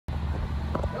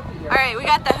right, we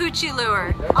got the Hoochie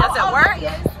Lure. Does it work?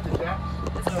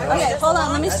 Okay, hold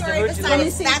on. Let me see.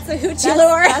 That's a Hoochie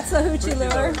Lure. That's a Hoochie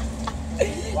Lure.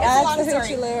 That's the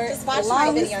Hoochie Lure. Just watch long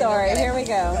my video. story. Here we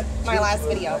go. My last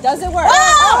video. Does it work?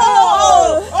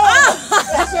 Oh!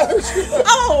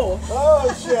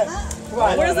 Oh shit! Come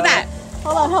on. Where's the bat?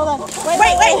 Hold on, hold on. Wait.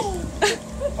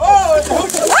 Oh, it's a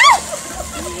Hoochie.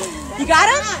 You got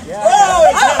him? Yeah. Oh,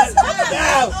 he's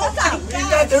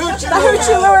got the Hoochie. The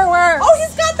Hoochie Lure works. Oh,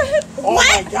 he's got the Oh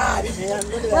my God, man!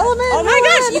 Look at that. Element. Oh my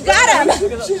gosh, you got him.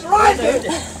 She's riding it.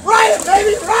 Ride it,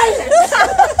 baby, ride it.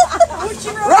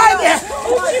 Ride it.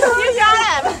 You got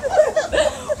him.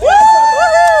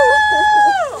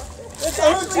 It's a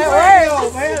Hoochie It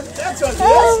radio, man. That's what it is.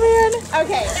 Oh man.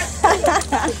 Okay.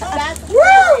 That's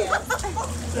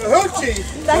The Hoochie.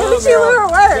 The Hoochie Lure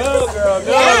works. Go, girl,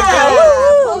 go.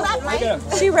 Pull up, Mike.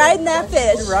 She riding that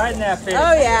fish. You're riding that fish.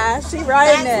 Oh yeah, she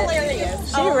riding That's it.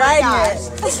 hilarious. She riding it.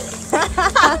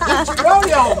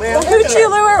 Rodeo, man. The Hoochie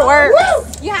Lure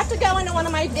works. You have to go into one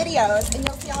of my videos and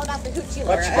you'll see all about the Hoochie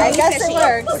Lure. I guess it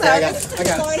works. Okay, I got it.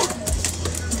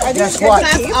 Guess That's what?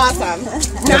 awesome.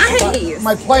 Nice.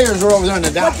 My players are over there in the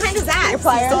What dock. kind is that? Your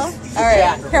pliers? All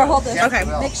right. Here, hold this. Okay.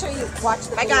 Make sure you watch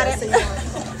the I got video it. so you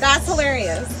know. That's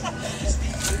hilarious.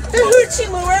 The Hoochie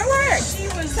Lure works.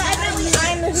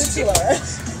 I'm the Hoochie Lure.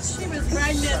 She was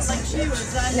riding it like she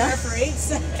was on there for 8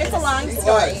 seconds. It's a long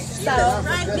story. So,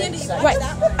 wait.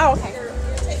 Oh, okay.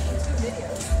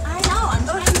 I know. I'm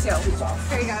going to.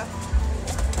 Here you go.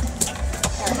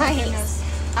 Nice.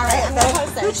 All right, I'm gonna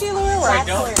post it. Hoochie Lure Wait,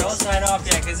 works. don't sign off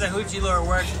yet, because the Hoochie Lure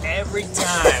works every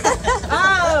time.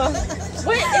 Oh,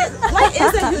 what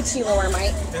is a Hoochie Lure,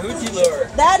 Mike? The Hoochie Lure.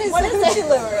 That is the Hoochie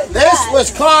Lure. This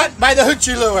was caught by the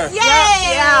Hoochie Lure.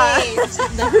 Yay! Yeah.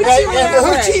 The Hoochie Hey, Lure. and the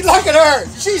Hoochie, look at her.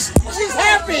 She's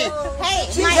happy. Hey,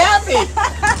 She's Mike. happy.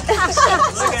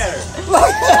 Look at her. Look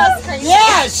at That's her. crazy.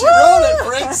 Yeah, she rode it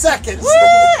for 8 seconds. Woo!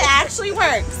 It actually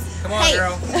works. Come on, Hey.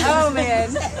 girl. Oh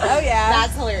man. Oh yeah.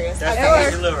 That's hilarious. That's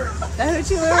Okay. the Hoochie Lure. The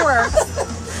Hoochie Lure works.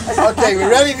 Okay, we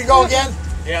ready to go again?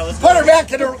 Yeah, let's Put her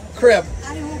back in the crib.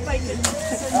 I hope I can.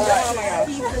 Oh my gosh.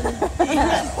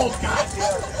 Oh, God.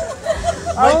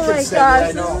 Oh my I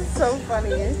gosh, know. this is so funny.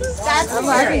 That's I'm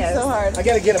laughing hilarious. so hard. I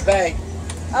got to get a bag.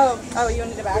 Oh, you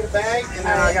need a bag? Get a bag, and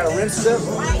then I got to rinse this.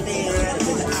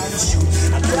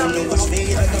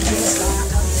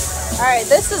 All right,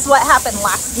 this is what happened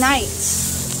last night.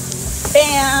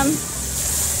 Bam.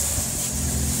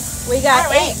 We got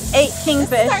All right. eight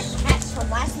kingfish. This is our catch from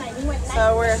last night. We went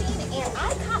So we're fishing, and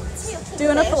I caught 2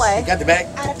 doing a kingfish fillet. Got the bag?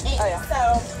 out of 8. Oh, yeah.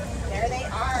 So there they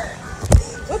are.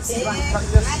 Whoops. Big, ready. So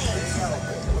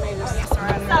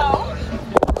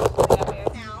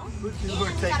now, and we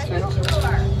got a Hoochie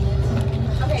Lure.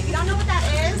 Okay, if you don't know what that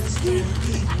is,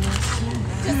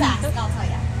 just ask. I'll tell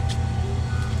you.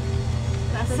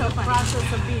 That's in the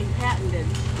process of being patented.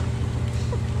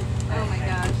 Oh my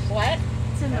gosh. What?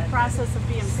 It's in the process of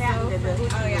being patented.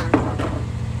 Oh yeah.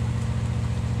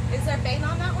 Is there bait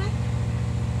on that one?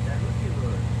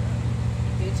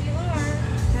 Hoochie Lure.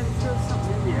 Gotta throw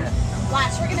something in there.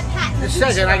 Watch, we're gonna patent the Just a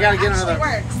second, Hoochie I gotta Lure. get Actually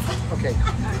another- works. Okay,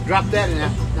 drop that in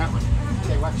that one.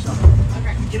 Okay, watch something.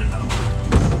 Okay. Get another one.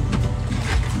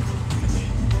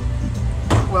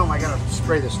 Well, I gotta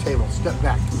spray this table. Step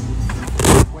back.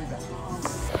 Way back.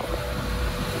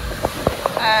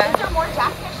 Is there more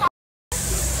jackfish?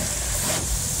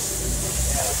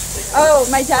 Oh,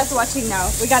 my dad's watching now.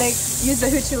 We gotta use the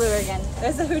Hoochie Lure again.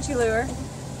 There's the Hoochie Lure.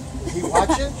 You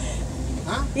watching?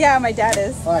 Huh? Yeah, my dad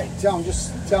is. All right, tell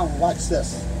him, watch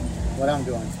this. What I'm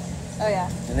doing. Oh yeah.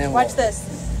 And then Watch we'll, this.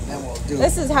 Then we'll do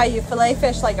This is how you fillet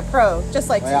fish like a pro, just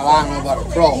like. Well, I don't know about a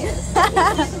pro.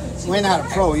 We're not a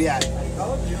pro yet.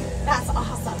 That's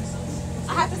awesome.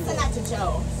 I have to send that to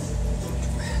Joe.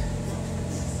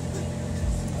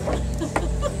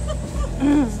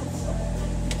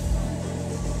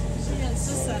 She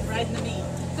insists on riding the meat.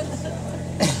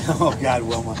 Oh, God,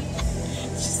 Wilma.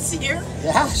 See her?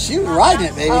 Yeah, she was riding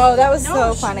it, baby. Oh, that was No,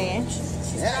 so she- funny.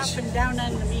 She's Yeah, dropping down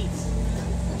on the meat.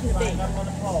 The bait.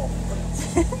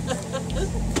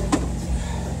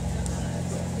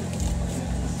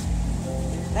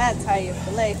 That's how you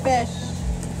fillet fish.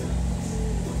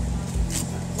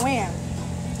 Wham.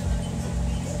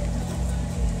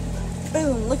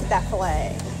 Boom, look at that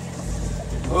fillet.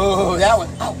 Oh, that one.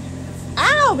 Ow.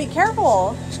 Ow, be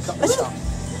careful. Just cut myself.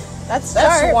 That's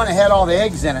That's sharp. the one that had all the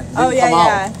eggs in it. Didn't Oh yeah, come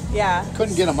out. yeah.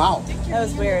 Couldn't get them out. That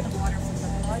was weird.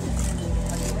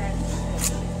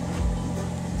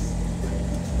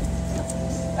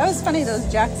 That was funny, those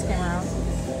jacks came around.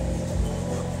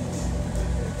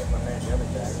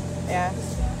 Yeah.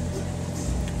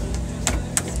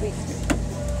 Sweet.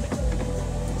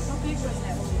 How big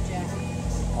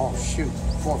Oh shoot,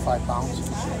 4 or 5 pounds.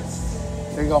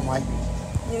 There you go, Mike.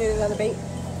 You need another bait?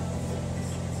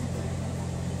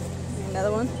 Need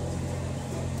another one?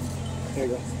 There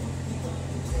you go.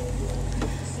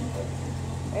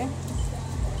 Okay.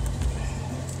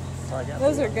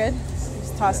 Those are good.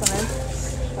 Just toss them in.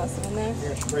 Toss them in there.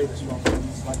 Here, spray this one.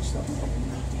 Like stuff.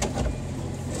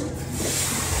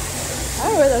 I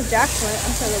don't know where those jacks went.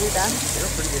 I'm sure they'll be back. They're a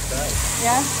pretty good size.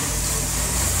 Yeah?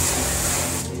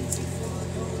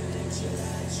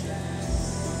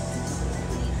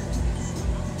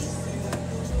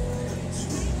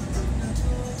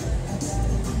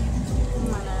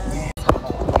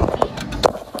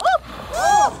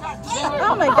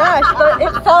 Oh my gosh,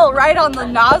 it fell right on the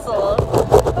nozzle.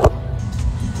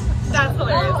 That's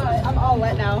hilarious. I'm all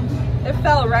wet now. It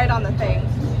fell right on the thing.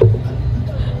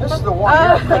 This is the one here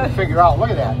I'm trying to figure out. Look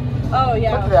at that. Oh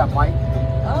yeah. Look at that, Mike.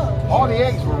 Oh. All the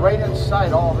eggs were right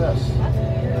inside all this.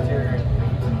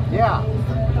 Yeah.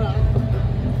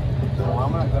 So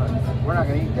we're not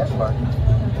gonna eat that part.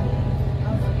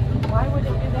 Why would it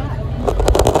do that?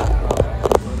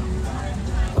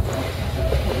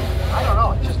 I don't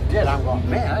know. It just did. I'm going,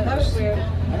 man. That was weird.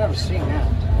 I never seen that.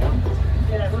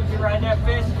 Yeah, that Hoochie riding that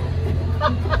fish.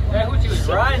 That Hoochie was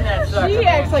riding that sucker. She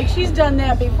acts like she's done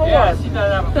that before. Yeah, she's done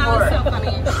that before. That was so funny.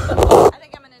 I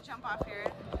think I'm gonna jump off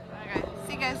here. Okay.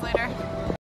 See you guys later.